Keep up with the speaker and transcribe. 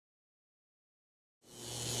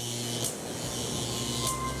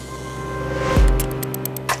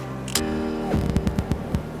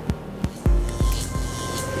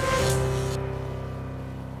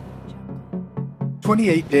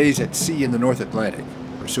28 days at sea in the North Atlantic,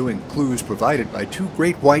 pursuing clues provided by two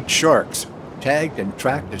great white sharks, tagged and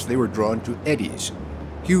tracked as they were drawn to eddies,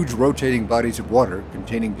 huge rotating bodies of water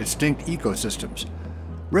containing distinct ecosystems,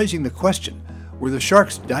 raising the question, were the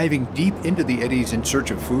sharks diving deep into the eddies in search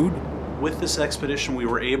of food? With this expedition, we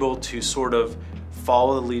were able to sort of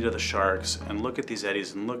follow the lead of the sharks and look at these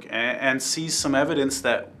eddies and look and see some evidence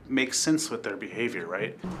that makes sense with their behavior,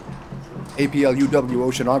 right? APL-UW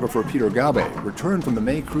oceanographer Peter Gaube returned from the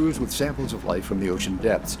May cruise with samples of life from the ocean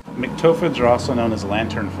depths. Myctophids are also known as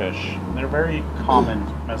lanternfish. They're very common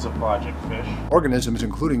mesopelagic fish. Organisms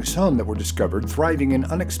including some that were discovered thriving in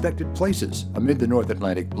unexpected places amid the North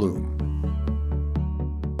Atlantic bloom.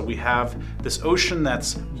 We have this ocean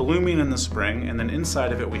that's blooming in the spring, and then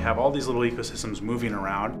inside of it we have all these little ecosystems moving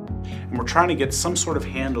around, and we're trying to get some sort of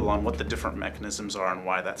handle on what the different mechanisms are and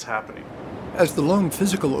why that's happening. As the lone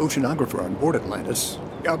physical oceanographer on board Atlantis,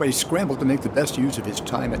 Gaube scrambled to make the best use of his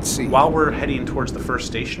time at sea. While we're heading towards the first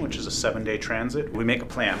station, which is a 7-day transit, we make a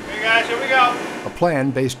plan. Hey guys, here we go! A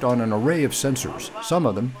plan based on an array of sensors, some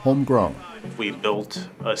of them homegrown. We built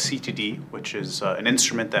a CTD, which is an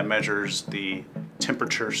instrument that measures the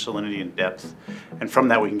temperature, salinity, and depth, and from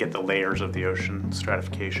that we can get the layers of the ocean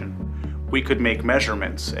stratification. We could make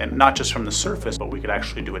measurements, and not just from the surface, but we could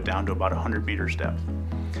actually do it down to about 100 meters depth.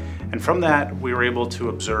 And from that, we were able to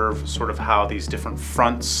observe sort of how these different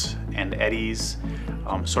fronts and eddies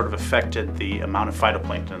sort of affected the amount of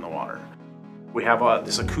phytoplankton in the water. We have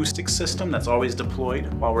this acoustic system that's always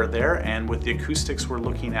deployed while we're there, and with the acoustics we're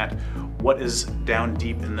looking at what is down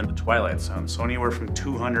deep in the twilight zone, so anywhere from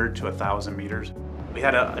 200 to 1,000 meters. We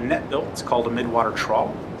had a net built, it's called a midwater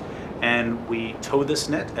trawl, and we tow this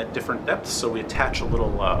net at different depths, so we attach a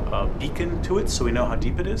little beacon to it so we know how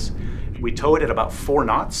deep it is. We tow it at about 4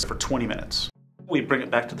 knots for 20 minutes. We bring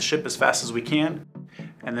it back to the ship as fast as we can,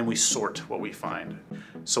 and then we sort what we find.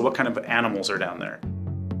 So what kind of animals are down there?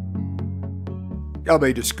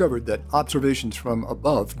 Gaube discovered that observations from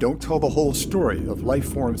above don't tell the whole story of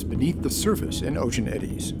life forms beneath the surface in ocean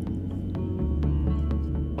eddies.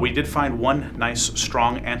 We did find one nice,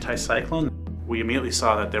 strong anticyclone. We immediately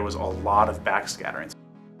saw that there was a lot of backscatterings.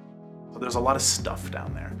 So there's a lot of stuff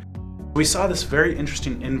down there. We saw this very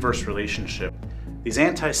interesting inverse relationship. These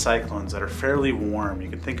anticyclones that are fairly warm, you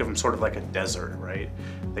can think of them sort of like a desert, right?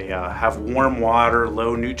 They have warm water,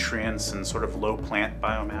 low nutrients, and sort of low plant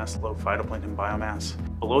biomass, low phytoplankton biomass.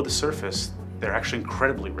 Below the surface, they're actually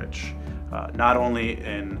incredibly rich, not only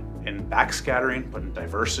in backscattering, but in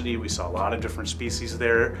diversity. We saw a lot of different species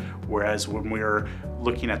there, whereas when we were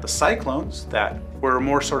looking at the cyclones that were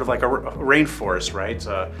more sort of like a rainforest,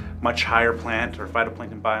 right? Much higher plant or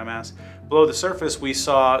phytoplankton biomass. Below the surface, we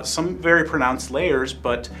saw some very pronounced layers,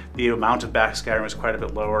 but the amount of backscattering was quite a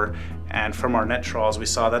bit lower. And from our net trawls, we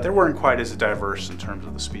saw that they weren't quite as diverse in terms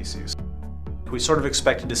of the species. We sort of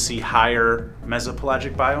expected to see higher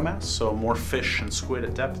mesopelagic biomass, so more fish and squid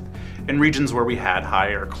at depth, in regions where we had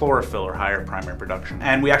higher chlorophyll or higher primary production.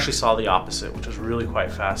 And we actually saw the opposite, which was really quite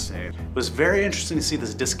fascinating. It was very interesting to see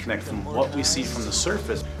this disconnect from what we see from the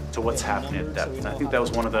surface to what's happening at depth. And I think that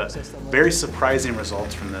was one of the very surprising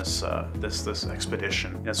results from this, this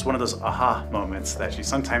expedition. It's one of those aha moments that you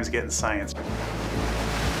sometimes get in science.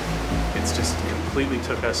 It's just completely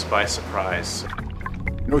took us by surprise.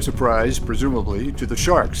 No surprise, presumably, to the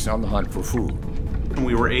sharks on the hunt for food.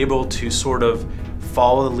 We were able to sort of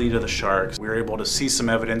follow the lead of the sharks. We were able to see some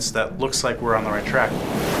evidence that looks like we're on the right track.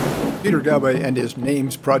 Peter Gaube and his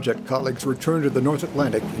NAMES project colleagues returned to the North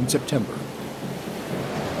Atlantic in September.